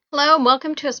Hello and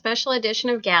welcome to a special edition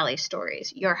of Galley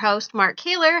Stories. Your host, Mark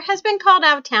Keeler, has been called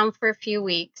out of town for a few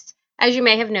weeks, as you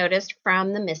may have noticed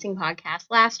from the missing podcast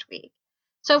last week.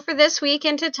 So for this week,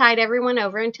 and to tide everyone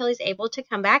over until he's able to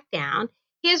come back down,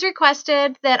 he has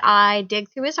requested that I dig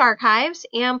through his archives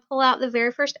and pull out the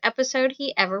very first episode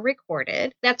he ever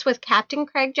recorded. That's with Captain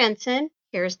Craig Jensen.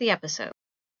 Here's the episode.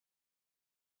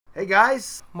 Hey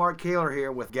guys, Mark Kaler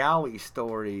here with Galley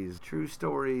Stories, true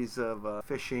stories of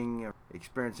fishing,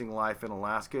 experiencing life in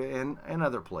Alaska and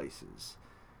other places.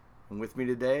 And with me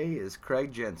today is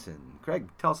Craig Jensen. Craig,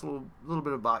 tell us a little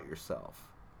bit about yourself.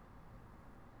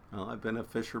 Well, I've been a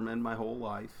fisherman my whole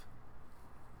life.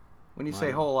 When you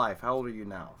say whole life, how old are you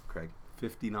now, Craig?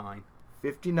 59.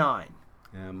 59.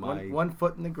 And one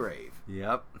foot in the grave.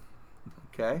 Yep.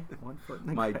 Okay, 1 foot in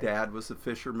the My grave. dad was a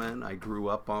fisherman. I grew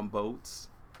up on boats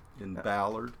in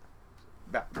Ballard.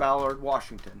 Ballard,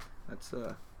 Washington. That's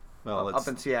up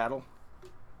in Seattle.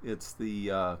 It's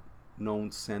the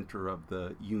known center of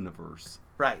the universe.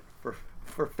 Right,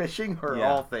 for fishing or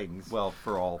all things? Well,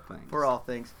 for all things. For all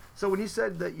things. So when you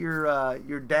said that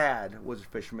your dad was a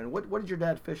fisherman, what did your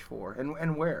dad fish for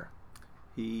and where?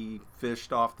 He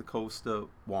fished off the coast of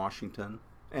Washington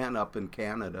and up in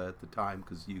Canada at the time,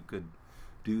 because you could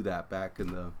do that back in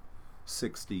the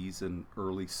 60s and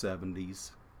early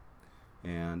 70s.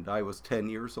 And I was 10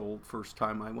 years old first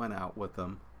time I went out with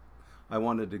him. I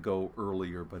wanted to go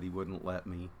earlier, but he wouldn't let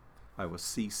me. I was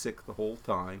seasick the whole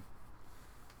time,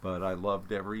 but I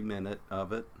loved every minute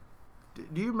of it.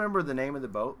 Do you remember the name of the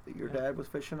boat that your dad was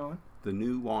fishing on? The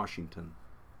New Washington.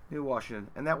 New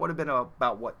Washington. And that would have been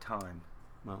about what time?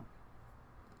 Well,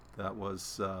 that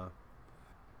was,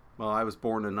 I was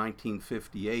born in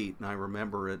 1958, and I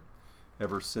remember it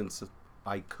ever since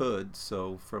I could,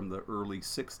 so from the early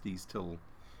 60s till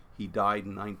he died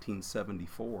in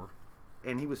 1974.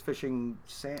 And he was fishing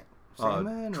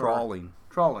salmon? Trawling.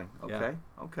 Trawling, okay,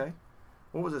 Yeah. Okay.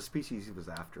 What was the species he was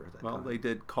after at that time? Well, they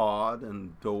did cod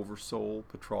and Dover sole,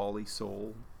 Petrale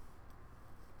sole,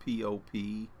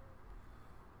 POP,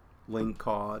 ling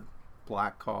cod,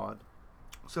 black cod.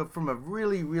 So from a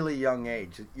really, really young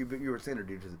age, you were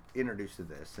introduced to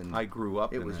this, and I grew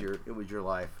up in it. It was your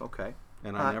life, okay.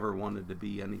 And I never wanted to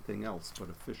be anything else but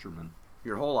a fisherman.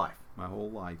 Your whole life? My whole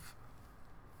life.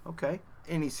 Okay.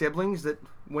 Any siblings that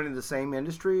went in the same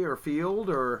industry or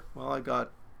field, or? Well, I got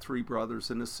 3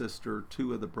 brothers and a sister.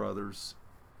 2 of the brothers,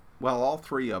 well, all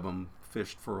 3 of them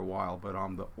fished for a while, but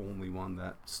I'm the only one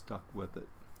that stuck with it.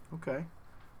 Okay.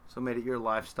 So made it your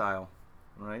lifestyle,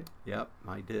 right? Yep,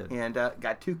 I did. And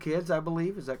got 2 kids, I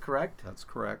believe. Is that correct? That's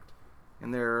correct.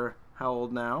 And they're how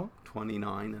old now?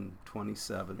 29 and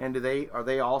 27. And are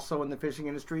they also in the fishing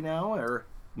industry now, or?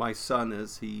 My son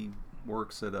is. He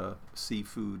works at a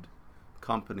seafood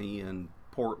company in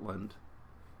Portland,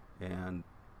 and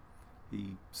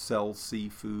he sells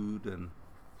seafood. And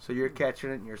so you're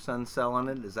catching it and your son's selling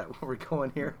it? Is that where we're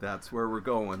going here? That's where we're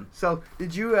going. So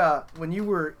did you, when you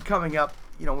were coming up,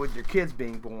 with your kids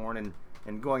being born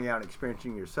and going out and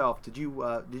experiencing yourself, did you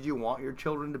want your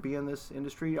children to be in this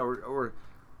industry or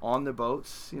on the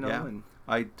boats, Yeah. And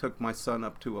I took my son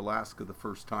up to Alaska the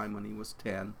first time when he was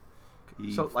 10.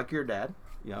 So like your dad?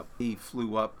 Yep. He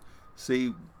flew up.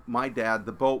 See, my dad,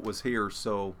 the boat was here,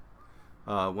 so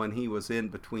when he was in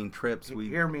between trips,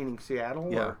 Here meaning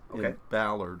Seattle? Yeah, okay. In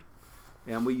Ballard.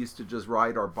 And we used to just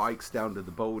ride our bikes down to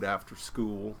the boat after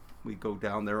school. We'd go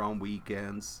down there on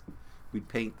weekends. We'd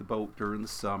paint the boat during the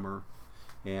summer.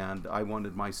 And I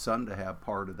wanted my son to have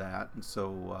part of that. And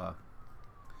so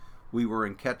we were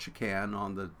in Ketchikan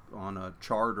on a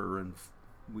charter, and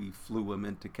we flew him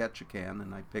into Ketchikan,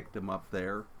 and I picked him up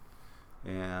there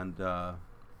and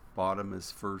bought him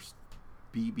his first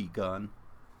BB gun.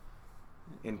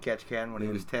 In Ketchikan when he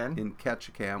was 10? In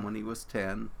Ketchikan when he was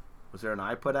 10. Was there an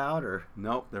eye put out, or?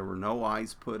 Nope, there were no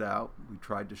eyes put out. We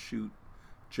tried to shoot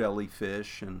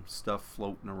jellyfish and stuff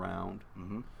floating around.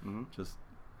 Just.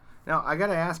 Now, I got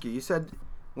to ask you, you said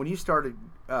when you started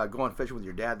going fishing with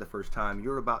your dad the first time, you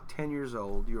were about 10 years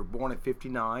old. You were born in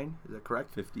 59, is that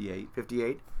correct? 58.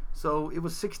 58. So it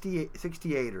was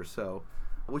 68 or so.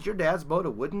 Was your dad's boat a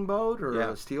wooden boat or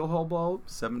a steel hull boat?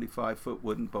 75-foot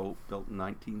wooden boat built in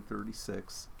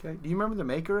 1936. Okay. Do you remember the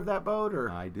maker of that boat? Or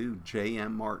I do.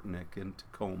 J.M. Martinick in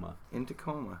Tacoma. In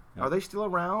Tacoma. Yep. Are they still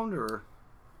around, or?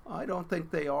 I don't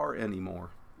think they are anymore.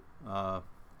 It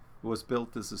was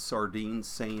built as a sardine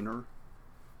seiner,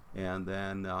 and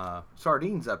then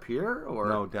Sardines up here, or?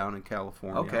 No, down in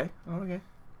California. Okay. Okay.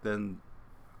 Then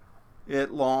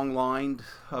it long lined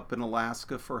up in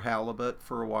Alaska for halibut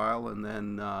for a while, and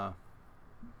then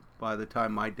by the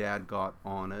time my dad got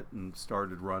on it and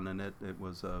started running it, it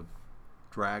was a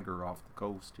dragger off the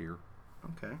coast here.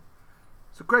 Okay.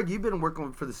 So, Craig, you've been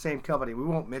working for the same company. We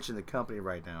won't mention the company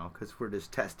right now because we're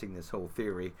just testing this whole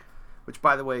theory. Which,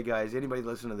 by the way, guys, anybody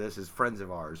listening to this is friends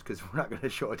of ours because we're not going to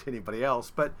show it to anybody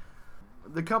else. But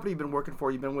the company you've been working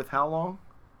for, you've been with how long?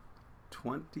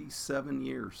 27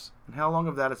 years. And how long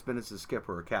of that has been as a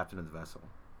skipper or captain of the vessel?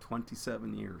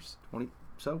 27 years.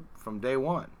 So, from day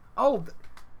one. Oh,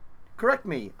 correct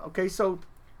me. Okay, so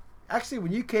actually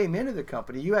when you came into the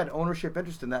company, you had ownership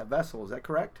interest in that vessel. Is that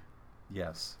correct?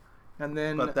 Yes. And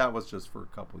then But that was just for a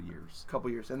couple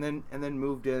years. And then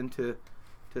moved into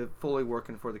fully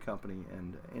working for the company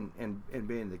and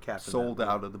being the captain. Sold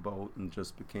out of the boat and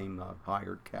just became a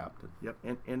hired captain. Yep,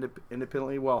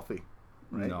 independently wealthy,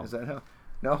 right? No. Is that how?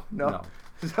 No.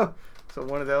 So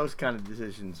one of those kind of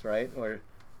decisions, right? Or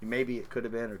maybe it could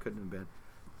have been or couldn't have been.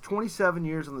 27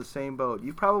 years on the same boat.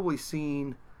 You've probably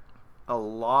seen a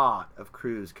lot of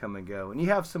crews come and go, and you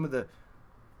have some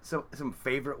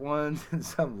favorite ones and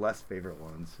some less favorite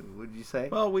ones. Would you say?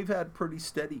 Well, we've had pretty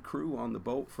steady crew on the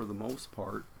boat for the most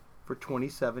part. For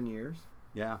 27 years?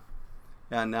 Yeah.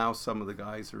 And now some of the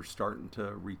guys are starting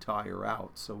to retire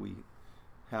out, so we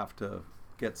have to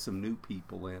get some new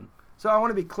people in. So I want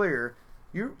to be clear.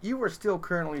 You are still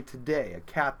currently today a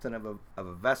captain of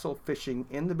a vessel fishing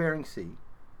in the Bering Sea.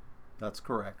 That's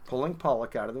correct. Pulling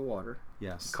pollock out of the water.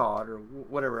 Yes. Cod or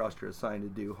whatever else you're assigned to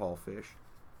do, haul fish.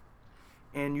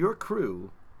 And your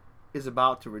crew is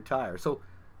about to retire. So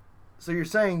you're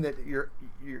saying that your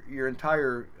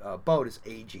entire boat is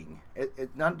aging.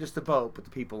 It not just the boat, but the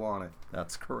people on it.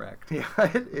 That's correct. Yeah,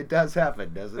 it does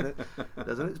happen, doesn't it?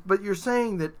 Doesn't it? But you're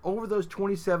saying that over those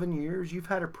 27 years, you've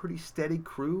had a pretty steady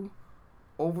crew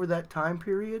over that time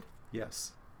period?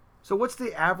 Yes. So what's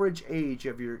the average age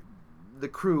of the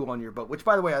crew on your boat? Which,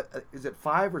 by the way, is it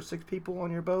 5 or 6 people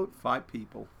on your boat? 5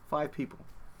 people. 5 people.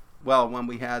 Well, when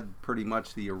we had pretty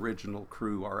much the original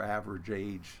crew, our average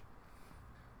age,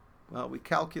 well, we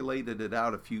calculated it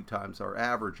out a few times. Our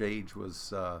average age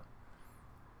was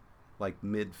like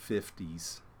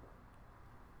mid-50s.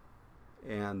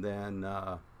 And then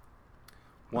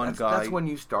one guy... That's when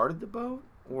you started the boat?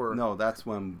 Or No, that's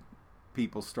when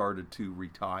people started to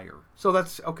retire. So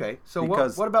that's... Okay. So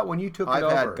Because what about when you took it over?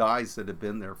 I've had guys that have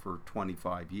been there for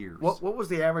 25 years. What was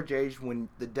the average age when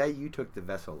the day you took the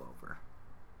vessel over?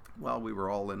 Well, we were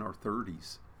all in our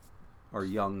 30s, our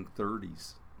young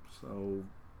 30s. So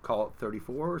call it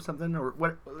 34 or something, or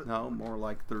what? No, more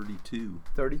like 32.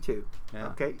 32. Yeah.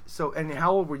 Okay. So, and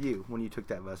how old were you when you took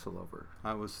that vessel over?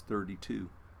 I was 32.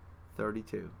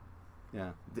 32.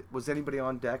 Yeah. Was anybody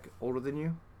on deck older than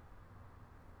you?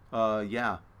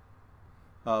 Yeah.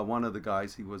 One of the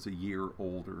guys, he was a year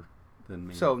older than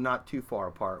me. So not too far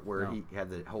apart where No. he had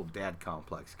the whole dad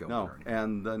complex going No, or anything.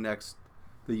 and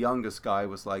the youngest guy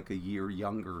was like a year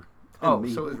younger than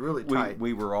me. So it was really tight.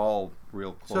 We were all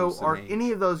real close So are in age.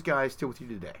 any of those guys still with you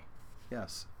today?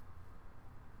 Yes.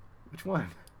 Which one?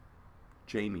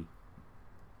 Jamie.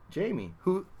 Jamie,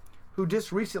 who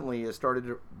just recently has started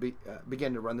to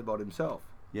begin to run the boat himself.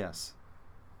 Yes.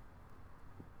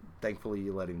 Thankfully,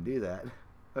 you let him do that.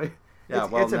 Yeah,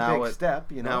 it's a big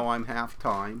step, you know. Now I'm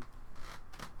half-time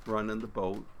running the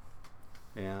boat,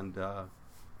 and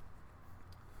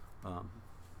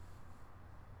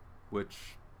which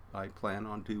I plan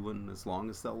on doing as long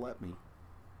as they'll let me.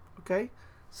 Okay,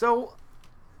 so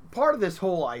part of this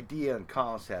whole idea and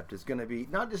concept is going to be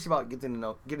not just about getting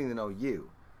to know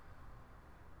you,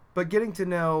 but getting to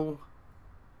know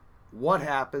what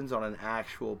happens on an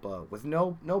actual boat with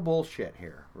no bullshit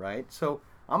here, right? So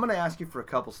I'm going to ask you for a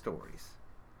couple stories.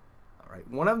 All right,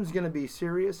 one of them's going to be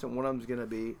serious and one of them's going to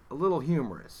be a little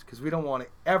humorous because we don't want to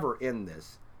ever end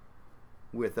this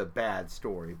with a bad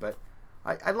story. But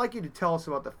I'd like you to tell us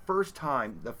about the first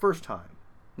time,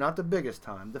 not the biggest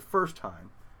time, the first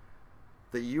time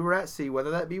that you were at sea,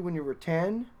 whether that be when you were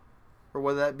 10 or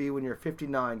whether that be when you're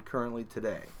 59 currently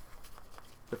today.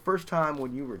 The first time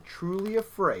when you were truly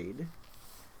afraid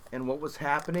and what was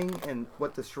happening and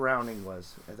what the surrounding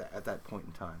was at that point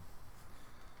in time.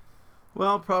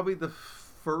 Well, probably the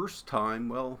first time,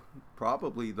 well,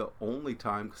 probably the only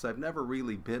time, because I've never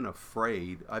really been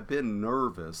afraid. I've been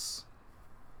nervous,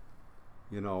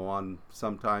 on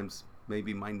sometimes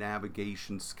maybe my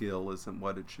navigation skill isn't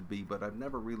what it should be, but I've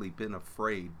never really been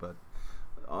afraid. But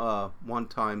one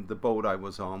time, the boat I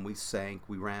was on, we sank.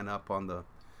 We ran up on the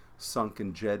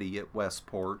sunken jetty at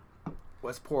Westport.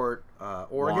 Westport,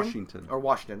 Oregon? Washington. Or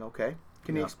Washington, okay.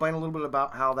 Can you Yeah. explain a little bit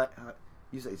about how that,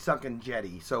 you say sunken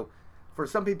jetty. So for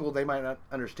some people, they might not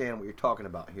understand what you're talking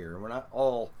about here. We're not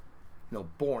all,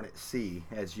 born at sea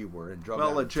as you were and drug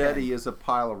Well, out a of jetty 10. is a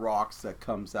pile of rocks that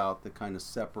comes out that kind of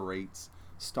separates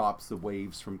stops the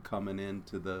waves from coming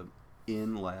into the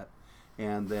inlet.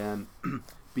 And then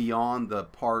beyond the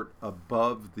part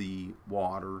above the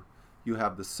water, you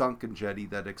have the sunken jetty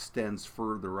that extends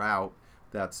further out,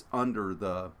 that's under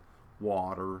the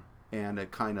water, and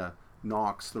it kind of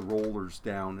knocks the rollers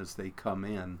down as they come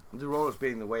in. The rollers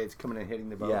being the way it's coming in, hitting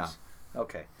the boats. Yeah.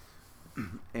 Okay.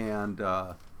 And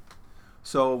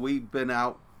so we've been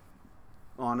out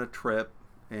on a trip,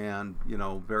 and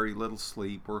very little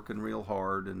sleep, working real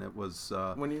hard, and it was.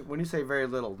 When you say very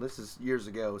little, this is years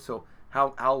ago. So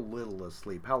how little of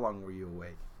sleep? How long were you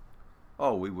awake?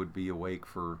 Oh, we would be awake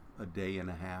for a day and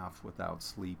a half without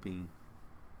sleeping,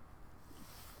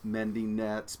 mending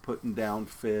nets, putting down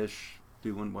fish,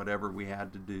 doing whatever we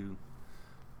had to do.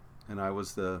 And I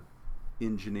was the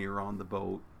engineer on the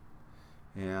boat.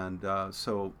 And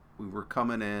so we were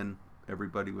coming in.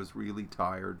 Everybody was really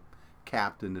tired.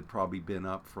 Captain had probably been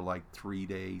up for like 3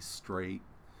 days straight.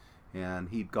 And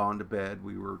he'd gone to bed.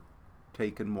 We were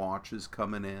taking watches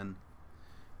coming in.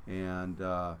 And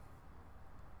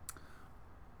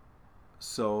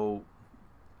so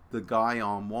the guy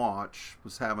on watch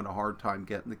was having a hard time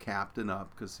getting the captain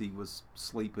up because he was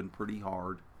sleeping pretty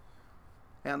hard.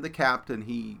 And the captain,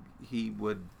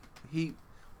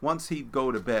 once he'd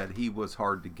go to bed, he was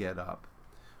hard to get up.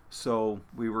 So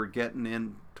we were getting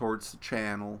in towards the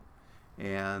channel,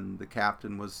 and the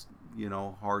captain was,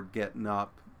 hard getting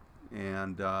up.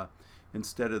 And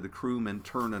instead of the crewmen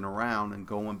turning around and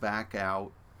going back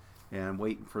out and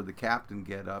waiting for the captain to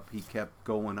get up, he kept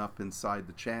going up inside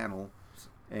the channel.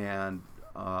 And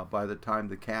by the time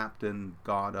the captain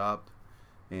got up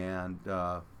and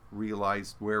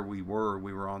realized where we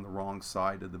were on the wrong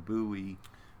side of the buoy.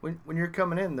 When you're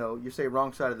coming in, though, you say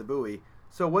wrong side of the buoy.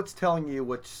 So what's telling you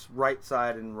which right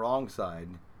side and wrong side?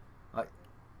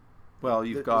 Well,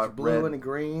 you've got blue and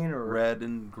green, or red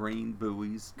and green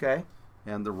buoys. Okay.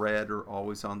 And the red are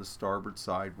always on the starboard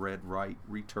side. Red right,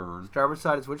 return. Starboard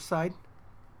side is which side?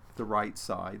 The right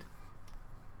side.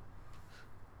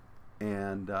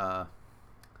 And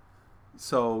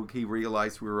so he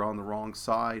realized we were on the wrong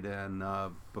side, and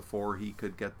before he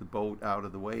could get the boat out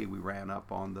of the way, we ran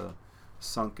up on the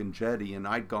sunken jetty, and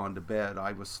I'd gone to bed.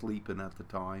 I was sleeping at the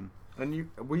time. And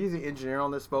were you the engineer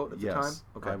on this boat at the time? Yes,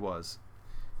 I was.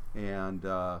 And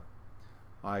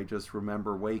I just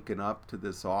remember waking up to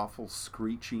this awful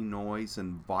screeching noise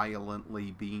and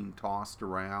violently being tossed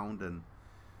around,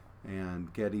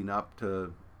 and getting up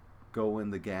to go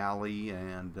in the galley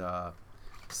and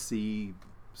see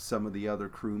some of the other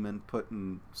crewmen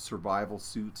putting survival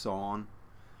suits on.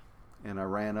 And I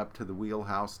ran up to the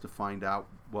wheelhouse to find out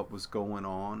what was going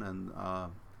on, and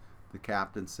the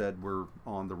captain said we're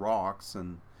on the rocks,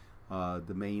 and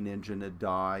the main engine had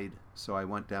died. So I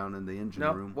went down in the engine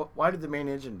room. Why did the main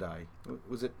engine die?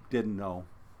 Was it? Didn't know.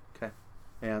 Okay.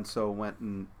 And so went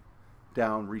and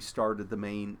down, restarted the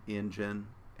main engine,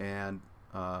 and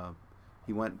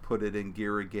he went and put it in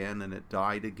gear again, and it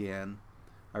died again.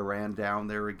 I ran down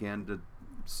there again to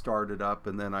start it up,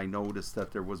 and then I noticed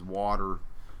that there was water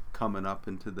coming up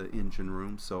into the engine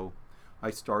room. So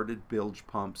I started bilge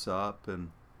pumps up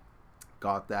and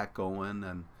got that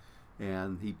going,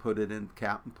 and he put it in,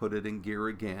 captain put it in gear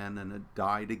again, and it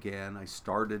died again. I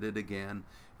started it again,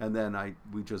 and then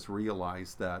we just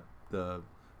realized that the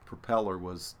propeller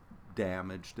was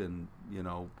damaged and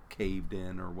caved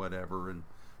in or whatever, and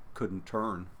couldn't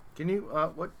turn. Can you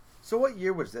what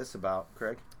year was this about,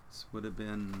 Craig? This would have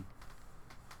been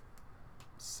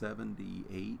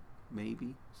 78,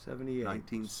 maybe. 78.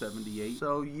 1978.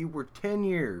 So you were 10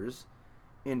 years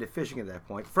into fishing at that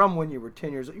point. From when you were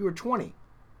 10 years old, you were 20.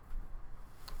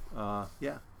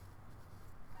 Yeah.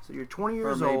 So you're 20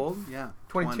 years old. Yeah.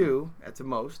 22 at the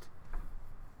most.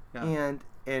 Yeah. And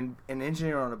an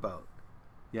engineer on a boat.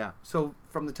 Yeah. So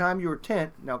from the time you were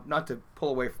 10, now not to pull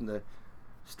away from the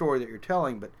story that you're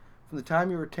telling, but from the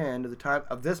time you were 10 to the time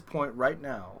of this point right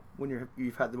now, when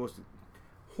you've had the most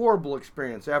horrible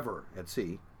experience ever at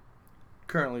sea,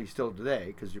 currently still today,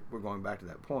 because we're going back to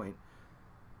that point,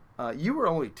 you were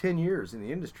only 10 years in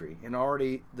the industry and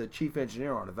already the chief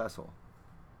engineer on a vessel.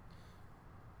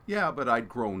 Yeah, but I'd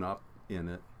grown up in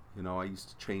it. I used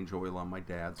to change oil on my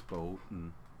dad's boat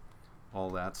and all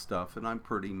that stuff, and I'm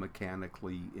pretty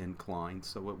mechanically inclined,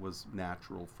 so it was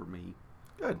natural for me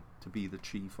to be the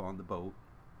chief on the boat.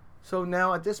 So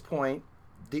now at this point,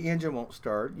 the engine won't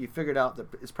start. You figured out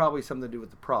that it's probably something to do with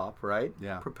the prop, right?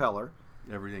 Yeah. Propeller.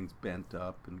 Everything's bent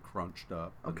up and crunched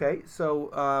up. Okay,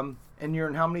 so, and you're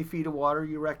in how many feet of water,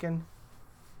 you reckon?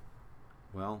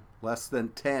 Well, less than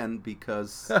 10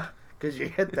 because... Because you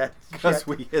hit that Because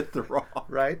we hit the rock.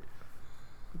 Right.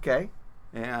 Okay.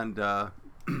 And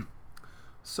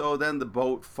So then the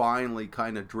boat finally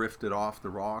kind of drifted off the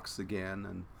rocks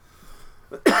again,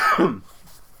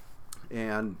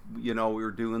 and we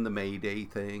were doing the Mayday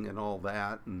thing and all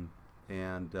that, and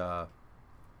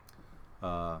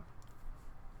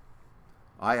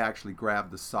I actually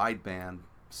grabbed the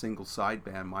single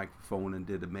sideband microphone and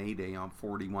did a Mayday on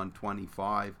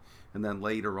 4125, and then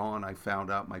later on I found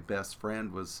out my best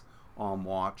friend was on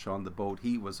watch on the boat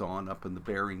he was on up in the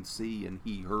Bering Sea, and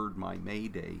he heard my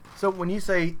Mayday. So when you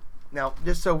say, now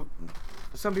just so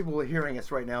some people hearing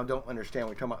us right now don't understand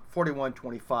what we're talking about,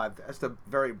 4125, that's the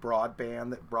very broad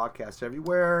band that broadcasts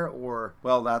everywhere, or?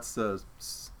 Well, that's the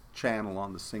channel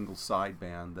on the single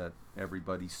sideband that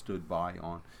everybody stood by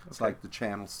on. It's Okay. like the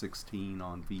channel 16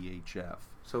 on VHF.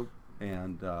 So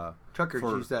And truckers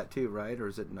use that too, right? Or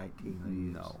is it 19 they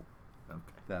use? no, Okay.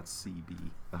 that's CB.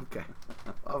 Okay.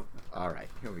 Oh, all right.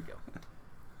 Here we go.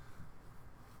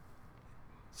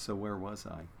 So where was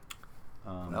I?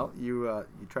 Well, you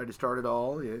tried to start it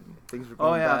all. Things were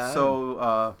Oh going yeah, bad.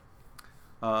 so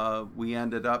we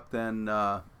ended up then,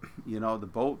 the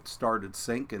boat started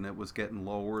sinking. It was getting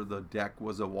lower. The deck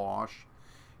was awash,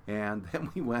 and then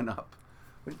we went up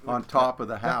on top of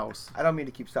the house. I don't mean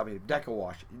to keep stopping you. Deck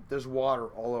awash. There's water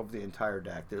all over the entire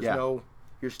deck. There's Yeah.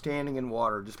 You're standing in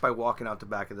water just by walking out the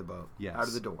back of the boat. Yes. Out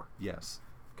of the door. Yes.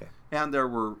 Okay. And there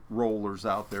were rollers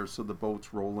out there, so the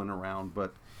boat's rolling around.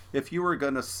 But if you were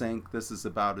going to sink, this is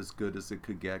about as good as it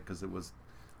could get, because it was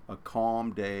a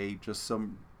calm day, just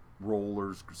some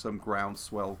rollers, some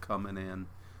groundswell coming in.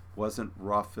 Wasn't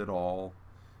rough at all.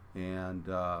 And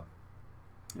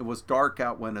it was dark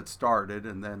out when it started,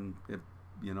 and then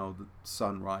the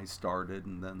sunrise started,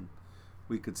 and then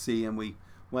we could see, and we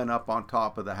went up on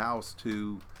top of the house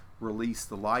to release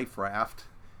the life raft,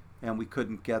 and we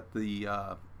couldn't get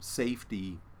the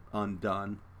safety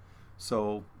undone,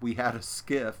 so we had a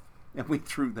skiff, and we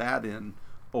threw that in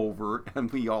over,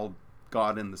 and we all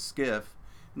got in the skiff,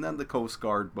 and then the Coast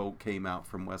Guard boat came out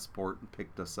from Westport and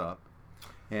picked us up.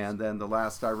 And then the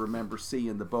last I remember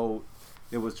seeing the boat,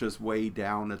 it was just way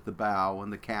down at the bow,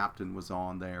 and the captain was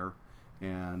on there,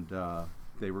 and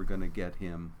they were going to get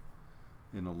him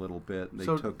in a little bit, and they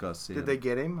took us in. Did they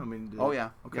get him? I mean, Oh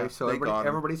yeah. Okay, Yeah, so they got him.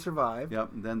 everybody survived.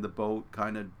 Yep, and then the boat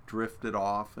kind of drifted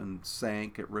off and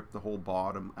sank. It ripped the whole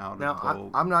bottom out Now, of the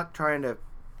boat. I'm not trying to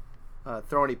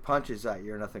throw any punches at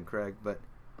you or nothing, Craig, but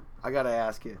I got to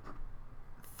ask you,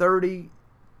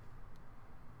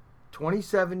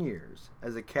 27 years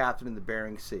as a captain in the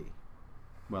Bering Sea.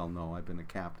 Well, no, I've been a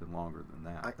captain longer than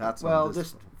that.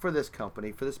 Just for this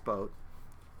company, for this boat,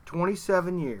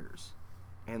 27 years,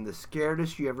 and the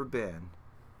scaredest you ever been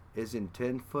is in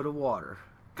 10 foot of water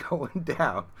going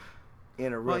down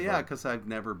in a river. Well, yeah, because I've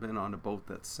never been on a boat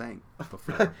that sank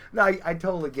before. No, I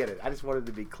totally get it. I just wanted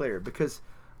to be clear because.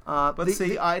 But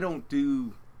I don't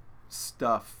do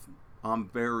stuff. I'm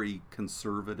very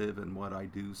conservative in what I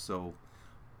do, so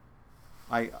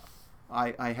I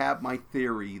have my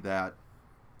theory that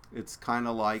it's kind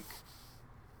of like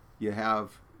you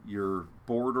have your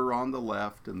border on the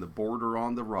left and the border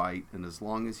on the right, and as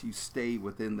long as you stay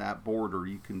within that border,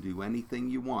 you can do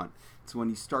anything you want. It's when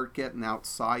you start getting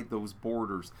outside those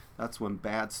borders, that's when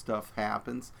bad stuff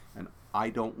happens, and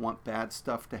I don't want bad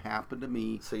stuff to happen to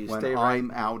me when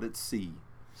I'm out at sea.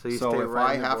 So if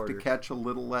I have to catch a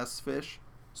little less fish,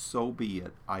 so be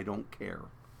it. I don't care.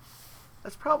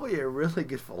 That's probably a really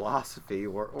good philosophy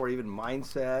or even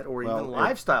mindset or even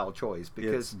lifestyle choice,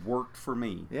 because it's worked for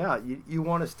me. Yeah, you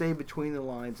want to stay between the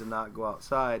lines and not go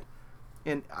outside.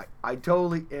 And I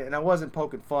totally, and I wasn't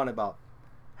poking fun about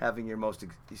having your most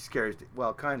scariest,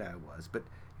 well, kind of I was, but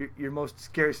your most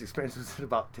scariest experience was in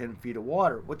about 10 feet of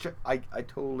water, which I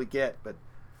totally get. But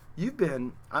you've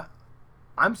been,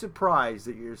 I'm surprised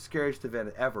that your scariest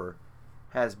event ever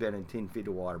has been in 10 feet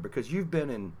of water, because you've been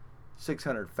in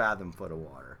 600 fathom foot of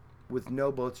water with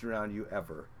no boats around you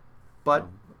ever. But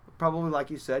probably, like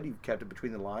you said, you've kept it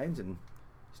between the lines and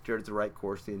steered the right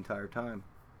course the entire time.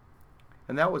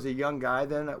 And that was a young guy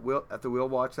then at the wheel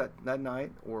watch that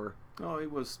night, or? Oh, he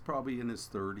was probably in his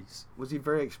 30s. Was he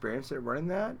very experienced at running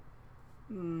that?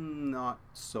 Not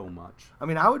so much. I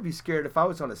mean, I would be scared if I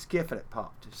was on a skiff and it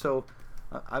popped. So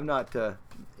I'm not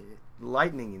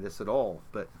lightening this at all.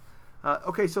 But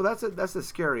okay, so that's the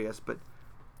scariest. But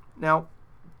now,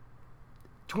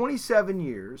 27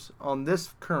 years on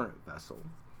this current vessel,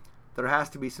 there has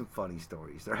to be some funny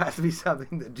stories. There has to be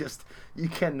something that just you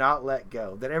cannot let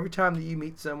go. That every time that you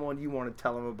meet someone, you want to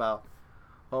tell them about,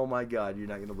 oh my God, you're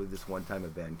not going to believe this one time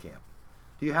at band camp.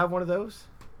 Do you have one of those?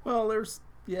 Well,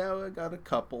 I got a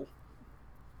couple.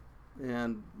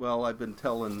 And, well, I've been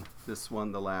telling this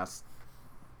one the last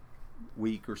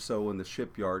week or so in the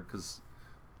shipyard, because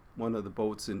one of the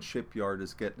boats in shipyard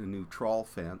is getting a new trawl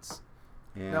fence.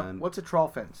 And Now, what's a trawl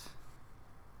fence?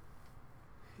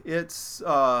 it's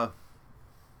kind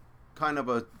of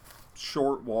a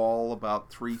short wall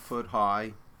about 3 foot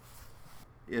high.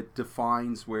 It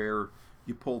defines where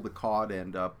you pull the cod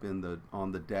end up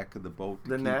on the deck of the boat to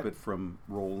The keep net? it from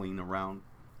rolling around.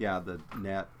 Yeah, the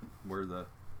net where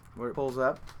It pulls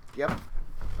up. Yep.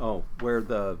 where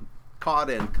the cod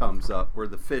end comes up, where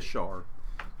the fish are,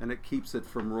 and it keeps it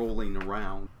from rolling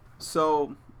around.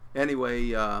 So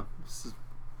anyway, a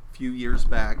few years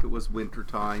back, it was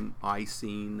wintertime,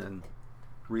 icing and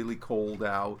really cold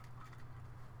out.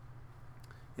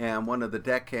 And one of the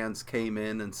deckhands came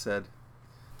in and said,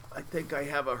 I think I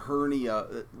have a hernia.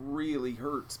 It really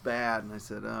hurts bad. And I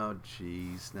said, oh,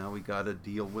 geez, now we got to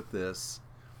deal with this.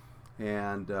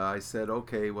 And I said,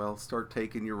 okay, well, start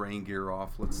taking your rain gear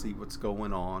off. Let's see what's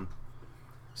going on.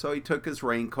 So he took his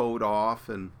raincoat off,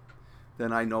 and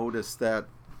then I noticed that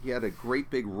he had a great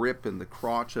big rip in the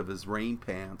crotch of his rain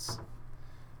pants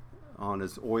on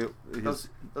his oil. Those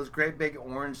great big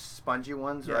orange spongy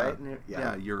ones, Yeah, right?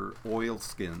 yeah, your oil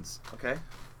skins. Okay.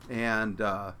 And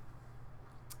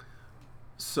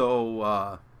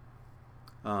so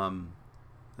I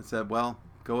said, well,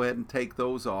 go ahead and take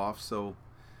those off. So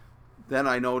then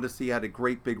I noticed he had a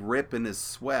great big rip in his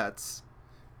sweats,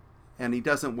 and he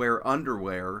doesn't wear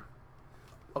underwear.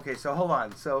 Okay, so hold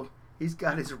on. So he's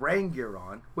got his rain gear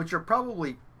on, which are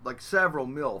probably like several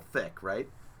mil thick, right?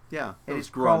 Yeah. And those he's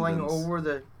crawling Grundens. over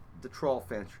the trawl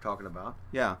fence you're talking about.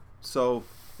 Yeah. So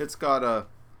it's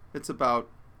about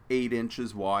 8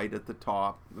 inches wide at the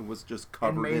top. It was just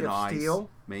covered made in of ice. steel?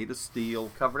 Made of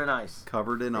steel. Covered in ice.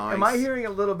 Covered in ice. Am I hearing a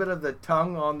little bit of the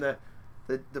tongue on the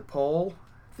pole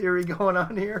theory going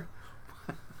on here?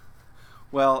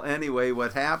 Well, anyway,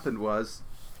 what happened was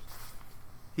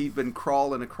he'd been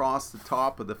crawling across the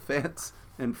top of the fence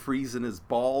and freezing his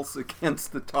balls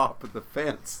against the top of the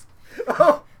fence.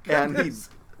 Oh, And he'd goodness.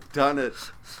 done it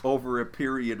over a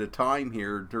period of time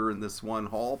here during this one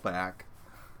haul back.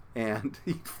 And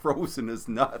he'd frozen his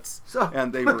nuts.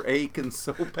 And they were aching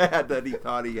so bad that he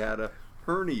thought he had a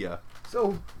hernia.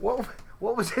 So what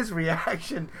was his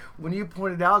reaction when you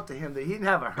pointed out to him that he didn't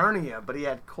have a hernia, but he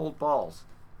had cold balls?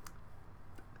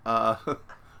 I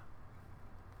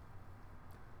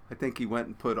think he went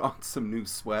and put on some new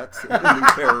sweats and a new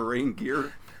pair of rain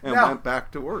gear and Now- went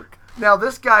back to work. Now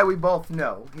this guy we both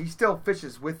know. He still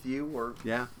fishes with you, or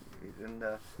Yeah. and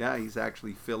Yeah, he's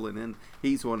actually filling in.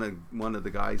 He's one of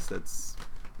the guys that's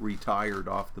retired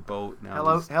off the boat now.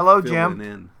 Hello- He's hello, filling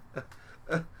Jim.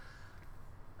 in.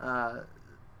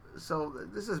 so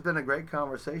this has been a great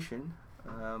conversation.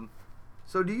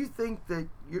 So do you think that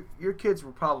your kids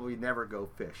will probably never go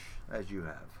fish as you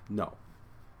have? No.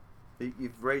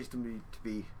 You've raised them to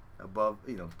be above,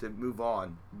 to move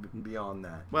on beyond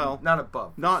that. Well, not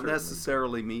above. Not certainly,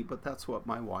 necessarily me, but that's what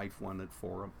my wife wanted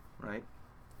for him. right?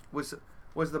 Was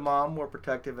the mom more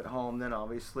protective at home then,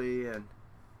 obviously, and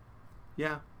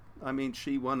Yeah. I mean,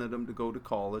 she wanted him to go to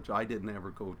college. I didn't ever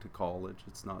go to college.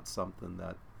 It's not something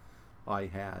that I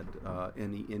had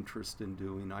any interest in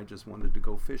doing. I just wanted to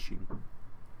go fishing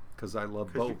because I love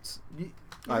 'cause boats. you-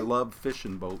 I love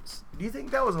fishing boats. Do you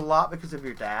think that was a lot because of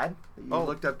your dad? That you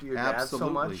looked up to your dad so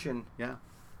absolutely. much, Yeah.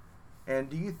 and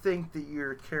do you think that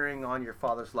you're carrying on your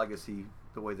father's legacy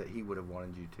the way that he would have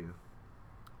wanted you to?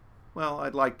 Well,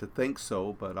 I'd like to think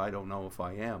so, but I don't know if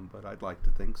I am. But I'd like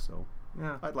to think so.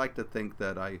 Yeah. I'd like to think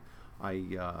that I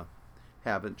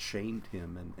haven't shamed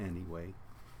him in any way.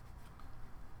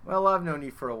 Well, I've known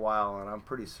you for a while, and I'm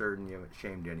pretty certain you haven't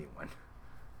shamed anyone.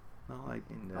 Well,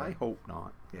 And, I hope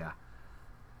not. Yeah.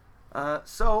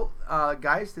 So,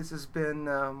 guys, this has been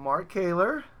Mark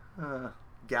Kaler,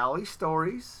 Galley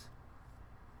Stories,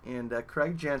 and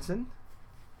Craig Jensen,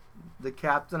 the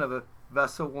captain of a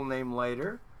vessel we'll name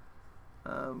later.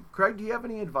 Craig, do you have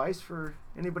any advice for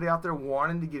anybody out there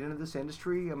wanting to get into this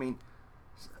industry? I mean,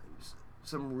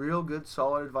 some real good,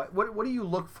 solid advice. What do you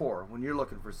look for when you're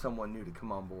looking for someone new to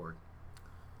come on board?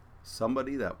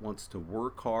 Somebody that wants to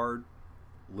work hard,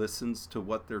 listens to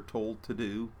what they're told to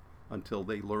do until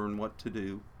they learn what to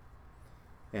do,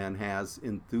 and has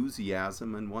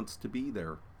enthusiasm and wants to be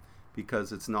there,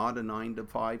 because it's not a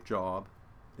 9-to-5 job.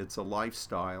 It's a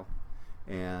lifestyle,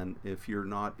 and if you're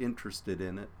not interested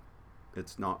in it,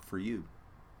 it's not for you.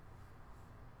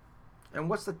 And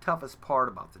what's the toughest part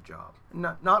about the job?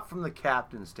 Not from the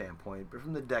captain's standpoint, but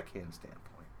from the deckhand standpoint.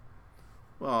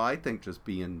 Well, I think just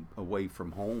being away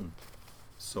from home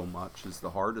so much is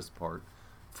the hardest part.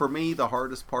 For me, the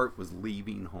hardest part was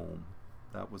leaving home.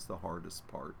 That was the hardest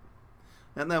part.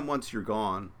 And then once you're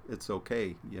gone, it's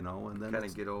okay, and then kind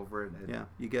of get over it. Yeah,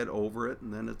 you get over it,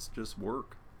 and then it's just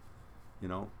work,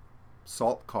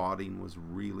 Salt coding was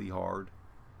really hard.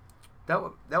 That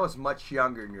was much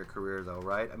younger in your career, though,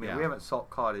 right? I mean, Yeah. we haven't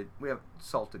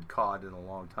salted cod in a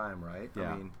long time, right?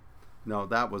 Yeah. I mean, No,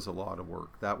 that was a lot of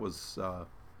work. That was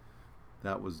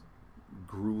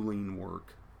grueling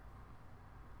work.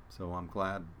 So I'm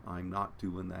glad I'm not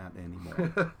doing that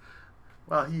anymore.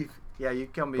 well, you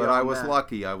come beyond But I was that.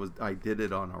 lucky. I did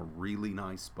it on a really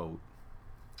nice boat.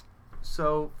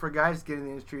 So for guys getting in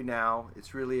the industry now,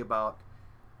 it's really about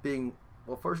being,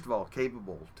 well, first of all,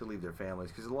 capable to leave their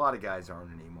families, because a lot of guys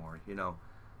aren't anymore.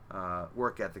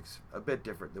 Work ethic's a bit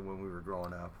different than when we were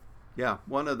growing up. Yeah,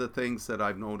 one of the things that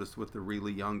I've noticed with the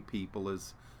really young people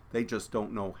is they just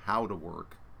don't know how to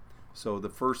work. So the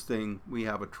first thing, we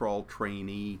have a trawl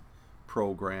trainee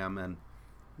program, and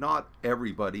not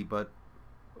everybody, but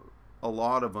a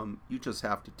lot of them, you just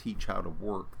have to teach how to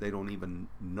work. They don't even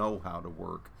know how to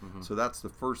work. Mhm. So that's the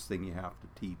first thing you have to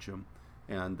teach them,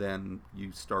 and then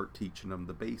you start teaching them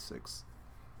the basics.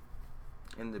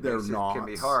 And the They're basics can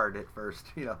be knots. hard at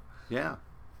first, Yeah.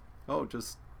 Oh,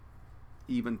 just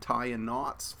even tying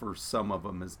knots for some of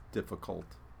them is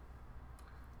difficult.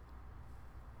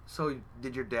 So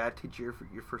did your dad teach you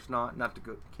your first knot? Not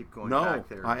to keep going No, back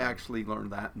there. I actually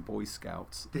learned that in Boy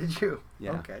Scouts. Did you?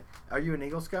 Yeah. Okay. Are you an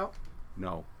Eagle Scout?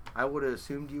 No. I would have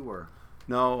assumed you were.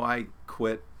 No, I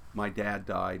quit. My dad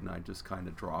died, and I just kind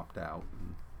of dropped out.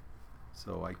 And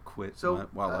so I quit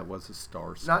while I was a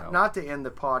Star Scout. Not to end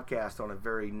the podcast on a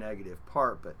very negative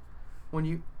part, but when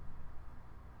you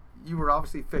were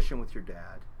obviously fishing with your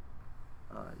dad,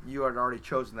 you had already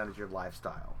chosen that as your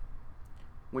lifestyle.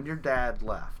 When your dad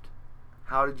left,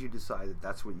 how did you decide that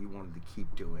that's what you wanted to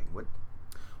keep doing? What?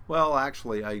 Well,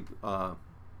 actually, I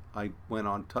went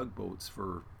on tugboats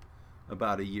for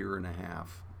about a year and a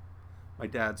half. My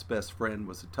dad's best friend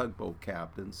was a tugboat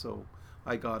captain, so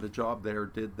I got a job there,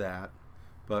 did that,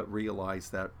 but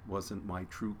realized that wasn't my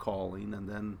true calling. And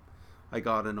then I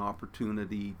got an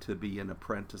opportunity to be an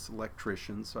apprentice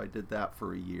electrician, so I did that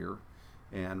for a year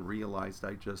and realized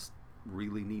I just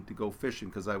really need to go fishing,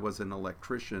 because I was an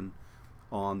electrician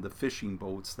on the fishing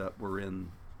boats that were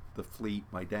in the fleet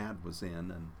my dad was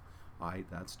in, and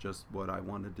that's just what I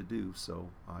wanted to do. So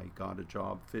I got a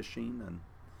job fishing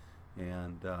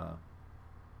and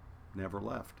never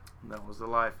left. That was the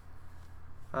life.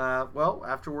 Well,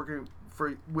 after working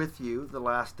with you the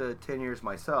last 10 years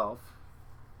myself,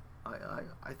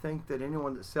 I think that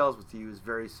anyone that sails with you is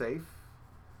very safe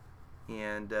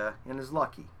and is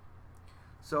lucky.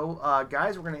 So,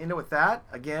 guys, we're going to end it with that.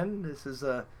 Again, this is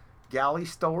Galley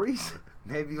Stories.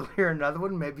 Maybe you'll hear another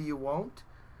one. Maybe you won't.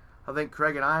 I think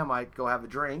Craig and I might go have a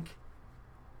drink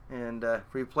and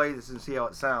replay this and see how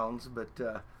it sounds.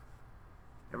 But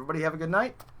everybody have a good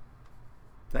night.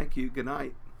 Thank you. Good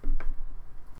night.